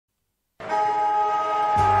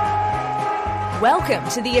Welcome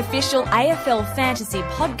to the official AFL Fantasy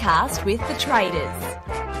podcast with the Traders.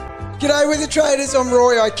 G'day with the Traders, I'm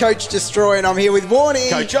Roy, I coach Destroy, and I'm here with Warnie.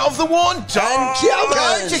 Coach of the one, And Calvin.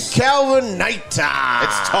 Coach Calvinator.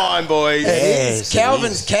 It's time, boys. It's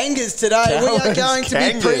Calvin's Kangas today. We are going to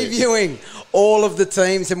be previewing all of the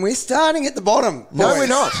teams, and we're starting at the bottom. No, boys. we're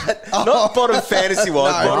not. Not bottom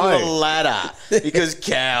fantasy-wise, bottom of the ladder. Because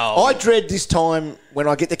Cal. I dread this time when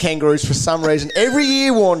I get the Kangaroos for some reason. Every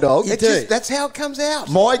year, Warndog. That's how it comes out.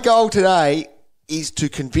 My goal today is to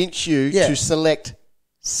convince you to select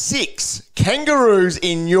 6 Kangaroos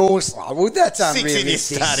in your... Oh, well, that's 6 in your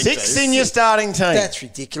unrealistic. starting 6 in your starting team. That's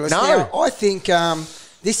ridiculous. No. Now, I think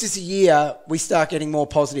this is a year we start getting more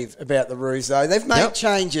positive about the Roos, though. They've made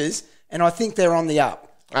changes, and I think they're on the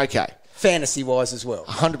up. Okay. Fantasy-wise as well.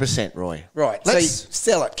 100%, Roy. Right, Let's so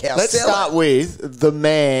sell it, Cal. Let's sell start it. with the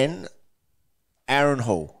man, Aaron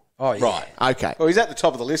Hall. Oh, yeah. Right. Okay. Well, he's at the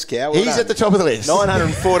top of the list, Cal. He's at the top of the list.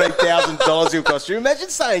 $914,000 he'll cost you. Imagine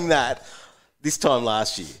saying that this time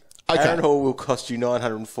last year. Okay. Aaron Hall will cost you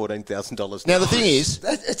 $914,000. Now, the thing is...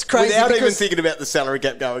 It's crazy without even because, thinking about the salary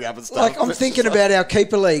cap going up and stuff. like, I'm thinking about our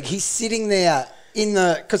keeper league. He's sitting there in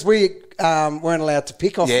the... Because we weren't allowed to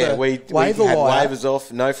pick off the we waiver had wire. waivers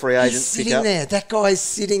off, no free agent He's pick sitting up. there. That guy's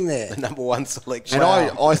sitting there. The number one selection.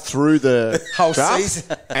 And I threw the Whole draft,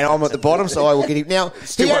 season. and I'm at the bottom, so I will get him. Now,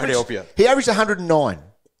 Still won't help you. He averaged 109.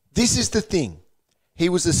 This is the thing. He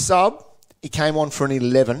was a sub. He came on for an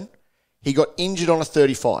 11. He got injured on a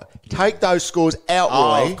 35. Take those scores out,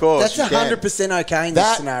 Roy. of course. That's 100% okay in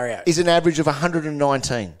this scenario. That is an average of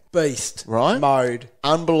 119. Beast. Right? Mode.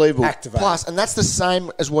 Unbelievable. Activate. Plus, and that's the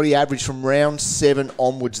same as what he averaged from round 7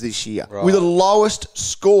 onwards this year, with a lowest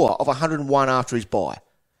score of 101 after his bye.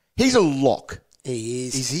 He's a lock. He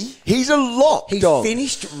is. Is he? He's a lock, He dog.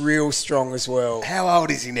 finished real strong as well. How old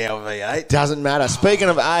is he now, V8? Doesn't matter. Speaking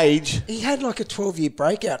of age, He had like a 12-year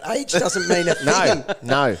breakout. Age doesn't mean a thing.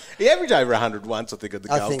 no. He averaged over 100 once, I think, at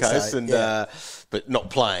the I Gold think Coast, so, and yeah. but not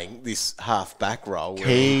playing this half-back role where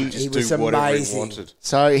He he could was just do whatever amazing. he wanted.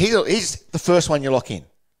 So he's the first one you lock in.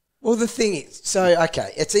 Well, the thing is,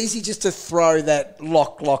 okay, it's easy just to throw that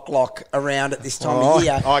lock around at this time of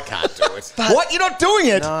year. I can't do it. What? You're not doing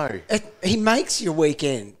it? No. He makes your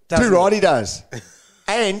weekend, Too doesn't right, he does.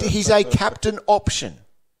 And he's a captain option.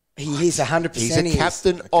 he is 100%. He's a he is.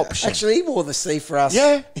 captain option. Actually, he wore the C for us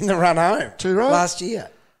Yeah. in the run home. Too right. Last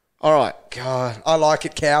year. All right. God, I like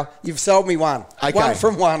it, Cal. You've sold me one. Okay. 1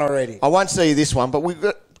 from 1 already. I won't see you this one, but we've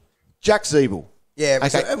got Jack Ziebell. Yeah, it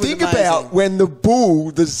was, Okay, it was think amazing. about when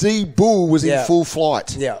the Z Bull was in full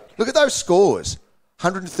flight. Yeah. Look at those scores.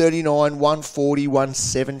 139, 140,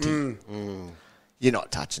 170. You're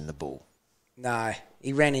not touching the bull. No,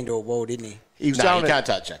 he ran into a wall, didn't he? He was No, going you can't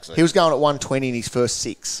touch Jackson. He was going at 120 in his first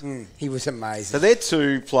 6. He was amazing. So they're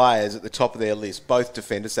 2 players at the top of their list, both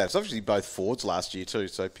defender status. Obviously, both forwards last year too,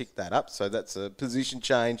 so pick that up. So that's a position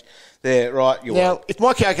change there, right? Now, if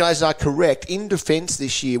my calculations are correct, in defence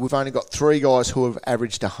this year, we've only got 3 guys who have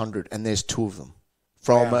averaged 100, and there's 2 of them.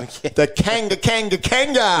 From the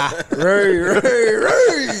Kanga.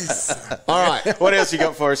 Roos. All right. what else you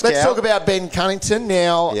got for us, Let's Cal? talk about Ben Cunnington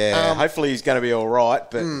now. Yeah, hopefully he's going to be all right,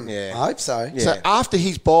 but yeah. I hope so. Yeah. So after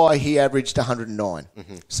his bye, he averaged 109.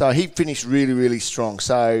 So he finished really, really strong.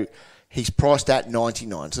 So he's priced at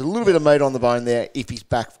 99. So a little bit of meat on the bone there if he's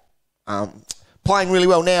back playing really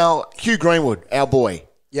well. Now, Hugh Greenwood, our boy.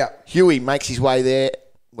 Yeah. Huey makes his way there.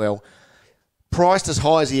 Well, priced as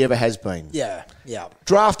high as he ever has been. Yeah.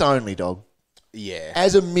 Draft only, dog. Yeah.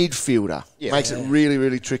 As a midfielder, makes it really,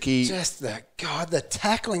 really tricky. Just the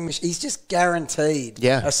tackling machine. He's just guaranteed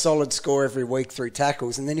a solid score every week through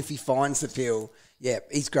tackles. And then if he finds the pill,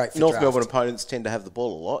 he's great for North draft. Melbourne opponents tend to have the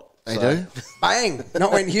ball a lot. They do. Bang.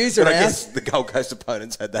 Not when Hugh's But around. I guess the Gold Coast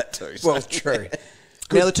opponents had that too. So. Well, true.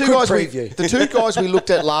 Now, the two guys preview. we looked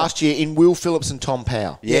at last year in Will Phillips and Tom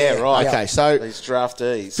Powell. Yeah, right. Okay, so these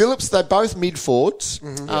draftees. Phillips, they're both mid-forwards,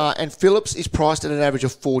 and Phillips is priced at an average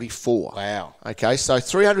of 44. Wow. Okay, so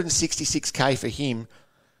 366K for him.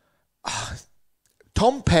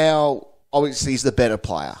 Tom Powell obviously is the better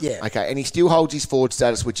player. Yeah. Okay, and he still holds his forward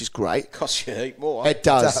status, which is great. Costs you a heap more. It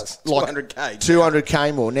does. Like 200K.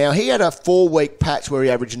 200K more. Now, he had a 4-week patch where he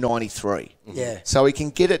averaged 93. Yeah. So he can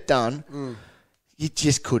get it done. You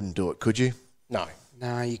just couldn't do it, could you? No.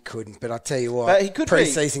 No, you couldn't. But I tell you what, But he could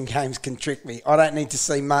pre-season games can trick me. I don't need to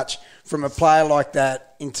see much from a player like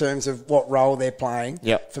that in terms of what role they're playing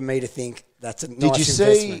for me to think that's a nice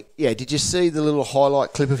investment. Did you see the little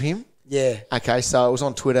highlight clip of him? Yeah. Okay, so it was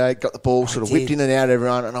on Twitter, got the ball sort of whipped in and out of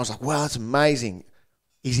everyone, and I was like, wow, that's amazing.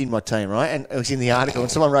 He's in my team, right? And it was in the article,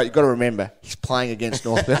 and someone wrote, you've got to remember, he's playing against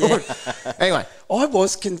North Melbourne. Anyway. I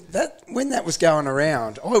was when that was going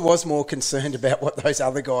around, I was more concerned about what those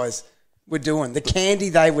other guys were doing. The candy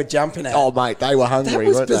they were jumping at. Oh, mate, they were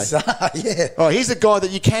hungry, weren't they? That was bizarre, yeah. All right, here's a guy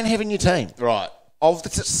that you can have in your team. Right. Of the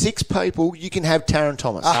 6 people, you can have Tarryn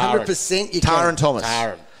Thomas. 100% you can. Tarryn Thomas.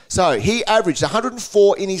 Tarryn. So he averaged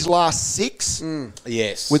 104 in his last 6.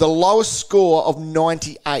 Yes. With a lowest score of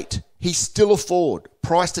 98. He's still a forward,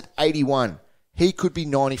 priced at 81. He could be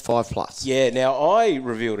 95 plus. Yeah, now I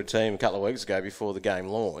revealed a team a couple of weeks ago before the game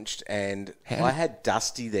launched, and I had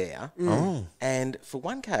Dusty there. Oh. And for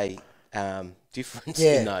 1K difference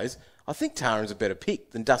in those, I think Taryn's a better pick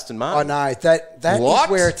than Dustin Martin. I know. That is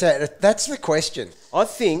where it's at. That's the question. I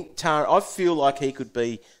think Taryn, I feel like he could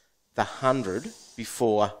be the 100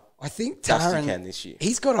 before I think Dusty Tarryn can this year.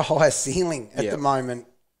 He's got a higher ceiling at the moment.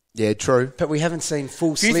 Yeah, true. But we haven't seen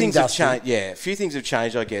full few slim things Dusty. have changed. Yeah, a few things have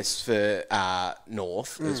changed, I guess, for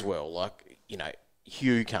North as well. Like,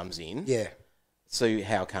 Hugh comes in. Yeah. See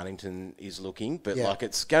how Cunnington is looking. But,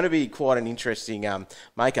 it's going to be quite an interesting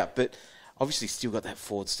makeup. But obviously still got that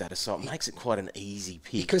forward status, so it makes it quite an easy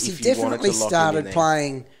pick. Because he definitely started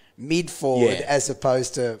playing mid-forward as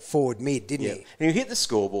opposed to forward-mid, didn't he? And he'll hit the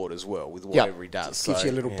scoreboard as well with whatever he does. Just gives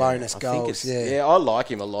you a little bonus goals. I like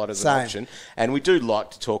him a lot as an option. And we do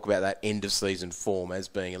like to talk about that end-of-season form as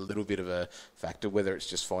being a little bit of a factor, whether it's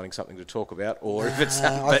just finding something to talk about or if it's...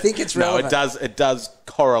 I think it's relevant. No, it does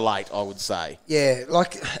correlate, I would say. Yeah,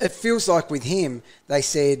 like it feels like with him, they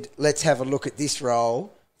said, let's have a look at this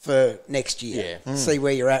role for next year, see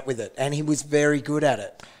where you're at with it. And he was very good at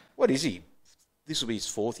it. What is he? This will be his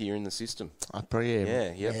 4th year in the system.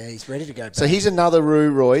 Yeah, he's ready to go back. So here's another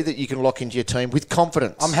Roy, that you can lock into your team with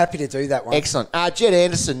confidence. I'm happy to do that one. Excellent. Jed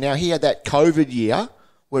Anderson, now he had that COVID year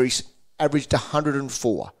where he averaged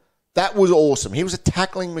 104. That was awesome. He was a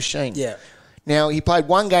tackling machine. Yeah. Now, he played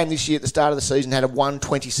one game this year at the start of the season, had a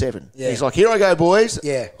 127. Yeah. He's like, here I go, boys.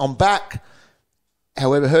 Yeah. I'm back.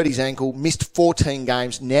 However, hurt his ankle, missed 14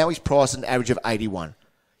 games. Now he's priced at an average of 81.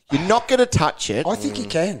 You're not going to touch it. I think he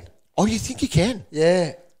can. Oh, you think he can?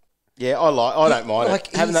 Yeah. Yeah, I don't mind it.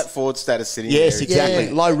 Having that forward status sitting there. Yes, exactly.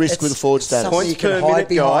 Yeah, low risk with a forward status. Points per minute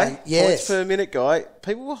guy. Yes. Points per minute guy.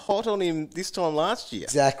 People were hot on him this time last year.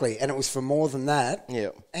 Exactly. And it was for more than that. Yeah.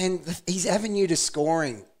 And his avenue to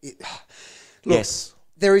scoring. Look,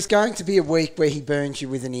 there is going to be a week where he burns you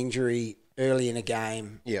with an injury early in a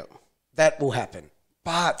game. Yeah. That will happen.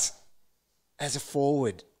 But as a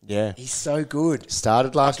forward, he's so good.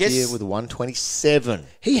 Started last year with a 127.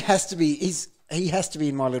 He has to be. He has to be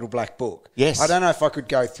in my little black book. Yes. I don't know if I could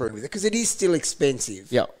go through with it because it is still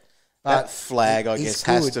expensive. Yeah. That flag, I guess,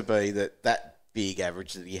 has to be that big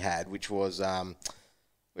average that he had, which was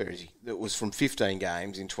where is he? It was from 15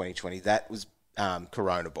 games in 2020. That was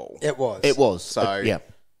Corona Ball. It was. It was. So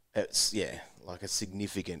it's like a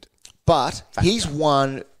significant. But he's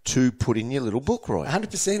one to put in your little book, Roy.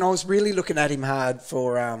 100%. I was really looking at him hard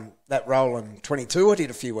for that role in 22 I did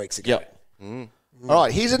a few weeks ago. Yep. All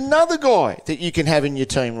right, here's another guy that you can have in your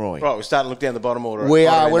team, Roy. Right, we're starting to look down the bottom order. We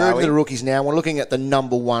are. We're looking at the rookies now. We're looking at the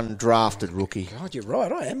number 1 drafted rookie. God, you're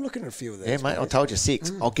right. I am looking at a few of these. Yeah, mate, I told you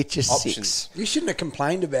 6. I'll get you Options. 6. You shouldn't have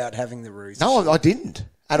complained about having the Roos. No, I didn't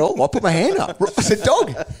at all. I put my hand up. I said,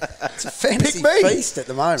 dog. It's a fantasy Pick me. feast at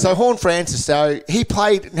the moment. So Horne-Francis, he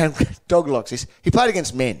played, now dog likes this, he played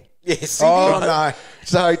against men. Yes. Oh, no.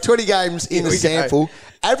 So 20 games in the sample,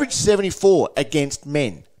 average 74 against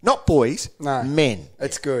men. Not boys, men.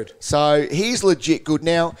 It's good. So he's legit good.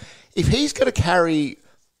 Now, if he's going to carry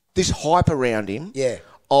this hype around him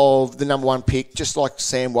of the number 1 pick, just like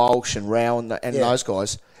Sam Walsh and Rao and those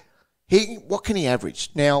guys, what can he average?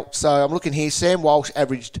 Now, so I'm looking here, Sam Walsh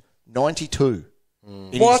averaged 92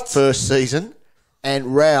 in his first season,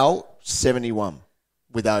 and Rao 71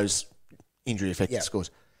 with those injury-affected scores.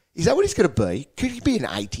 Is that what he's going to be? Could he be an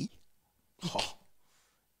 80?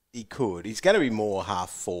 He could. He's going to be more half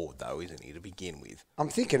forward, though, isn't he, to begin with? I'm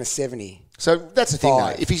thinking a 70. So that's the thing,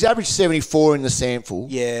 though. If he's averaged 74 in the sample...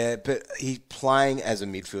 Yeah, but he's playing as a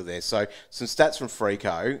midfield there. So some stats from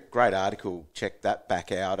Freako. Great article. Check that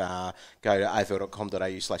back out. Go to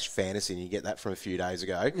afl.com.au/fantasy and you get that from a few days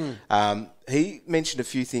ago. He mentioned a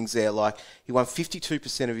few things there, like he won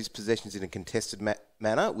 52% of his possessions in a contested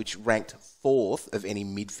manner, which ranked 4th of any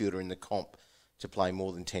midfielder in the comp to play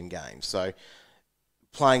more than 10 games. So...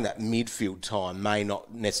 playing that midfield time may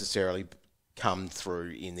not necessarily come through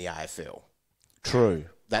in the AFL. True.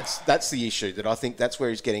 That's the issue, that I think that's where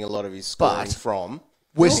he's getting a lot of his scoring from.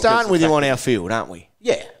 We're starting with him on our field, aren't we?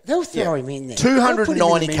 Yeah. They'll throw him in there.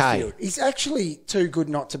 290K. He's actually too good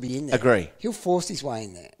not to be in there. Agree. He'll force his way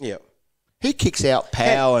in there. Yeah. He kicks out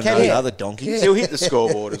Powell and those other donkeys. He'll hit the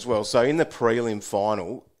scoreboard as well. So in the prelim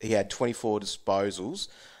final, he had 24 disposals.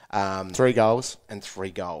 3 goals. And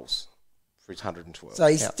 3 goals for his 112. So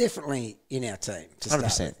he's definitely in our team.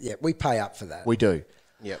 100%. Yeah, we pay up for that. We do.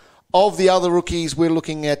 Yep. Of the other rookies, we're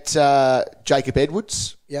looking at Jacob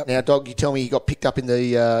Edwards. Yep. Now, Dog, you tell me he got picked up in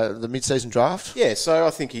the mid-season draft? Yeah, so I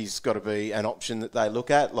think he's got to be an option that they look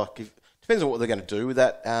at. Depends on what they're going to do with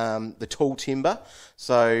that, the tall timber.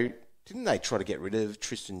 So didn't they try to get rid of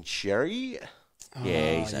Tristan Sherry?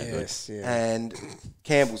 Yeah, he's no good. Yeah. And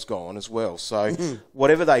Campbell's gone as well. So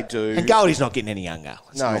whatever they do... And Goldie's not getting any younger.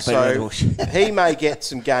 So he may get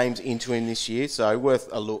some games into him this year. So worth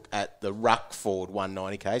a look at the ruck forward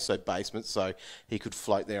 190k, so basement. So he could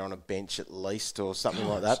float there on a bench at least or something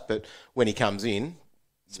like that. But when he comes in...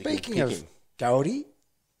 Speaking of Goldie,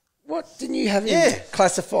 what didn't you have him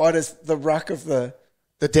classified as the ruck of the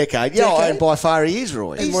decade? Yeah, and by far he is,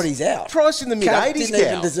 Roy. And he's out. Priced in the mid-80s, didn't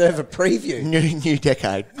even deserve a preview. New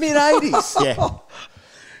decade. Mid-80s. Yeah.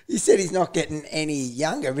 You said he's not getting any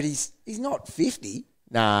younger, but he's not 50.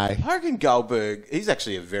 No. I reckon Goldberg, he's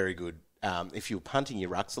actually a very good, if you're punting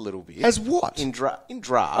your rucks a little bit. As what? In draft.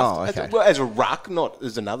 Oh, okay. As a ruck, not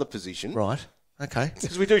as another position. Right. Okay.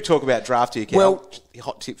 Because we do talk about draftee account. Well,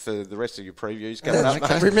 hot tip for the rest of your previews coming up.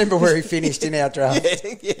 Okay. Remember where he finished in our draft.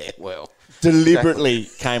 Well. Deliberately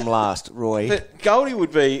came last, Roy. But Goldie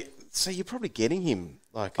would be, so you're probably getting him.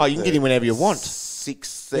 You can get him whenever you want. 6th,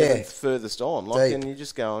 7th, furthest on. And you're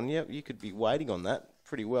just going, you could be waiting on that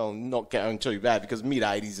pretty well and not going too bad because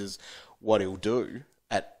mid-80s is what he'll do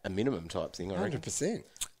at a minimum type thing, I reckon. 100%.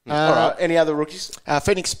 All right, any other rookies?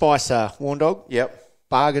 Phoenix Spicer, Warn Dog. Yep.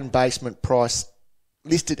 Bargain basement price.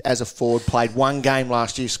 Listed as a forward, played 1 game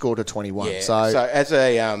last year, scored a 21. Yeah. So as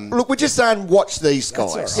a look, we're just saying, watch these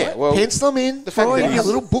guys. Right. Yeah, well, pencil them in. The fact that a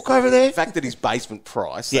little book over there. The fact that his basement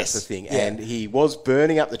price, that's the thing, and he was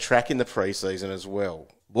burning up the track in the preseason as well.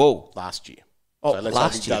 Whoa, last year. Oh, so let's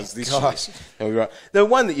last hope he year. does this year. The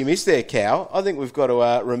one that you missed there, Cal. I think we've got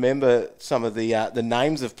to remember some of the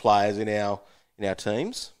names of players in our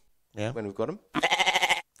teams. Yeah, when we've got them. There's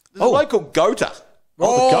a bloke called Gota.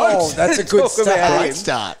 Oh, that's a good start. Great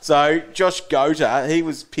start. So Josh Gota, he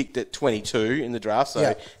was picked at 22 in the draft,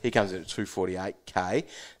 so he comes in at 248k.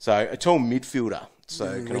 So a tall midfielder,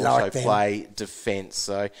 so can also play defence.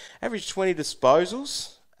 So average 20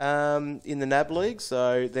 disposals in the NAB league.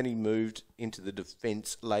 So then he moved into the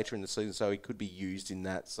defence later in the season, so he could be used in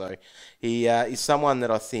that. So he is someone that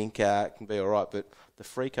I think can be all right, but the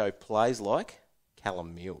Freako plays like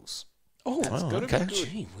Callum Mills. Oh, that's got to be good.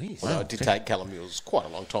 Gee whiz. Well, it did take Callum Mills quite a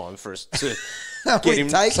long time for us to get him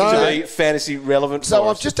to be fantasy relevant. So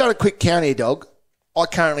I've just done a quick count here, Dog. I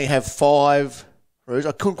currently have 5 Roos.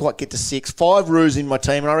 I couldn't quite get to 6. 5 Roos in my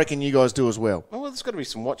team, and I reckon you guys do as well. Well, there's got to be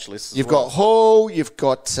some watch lists. You've got Hall, you've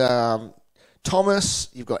got Thomas,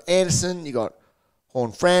 you've got Anderson, you've got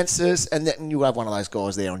Horne-Francis, and then you'll have one of those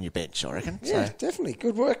guys there on your bench, I reckon. Yeah, so, definitely.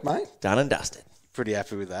 Good work, mate. Done and dusted. Pretty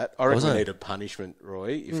happy with that. I reckon we need a punishment,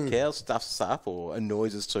 Roy. If Cal stuffs up or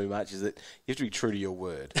annoys us too much, is that you have to be true to your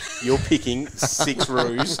word. You're picking 6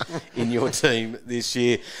 Roos in your team this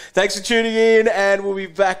year. Thanks for tuning in, and we'll be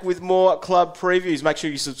back with more club previews. Make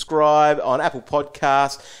sure you subscribe on Apple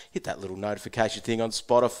Podcasts, hit that little notification thing on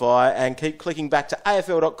Spotify, and keep clicking back to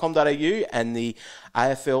afl.com.au and the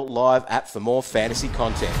AFL Live app for more fantasy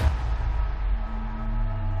content.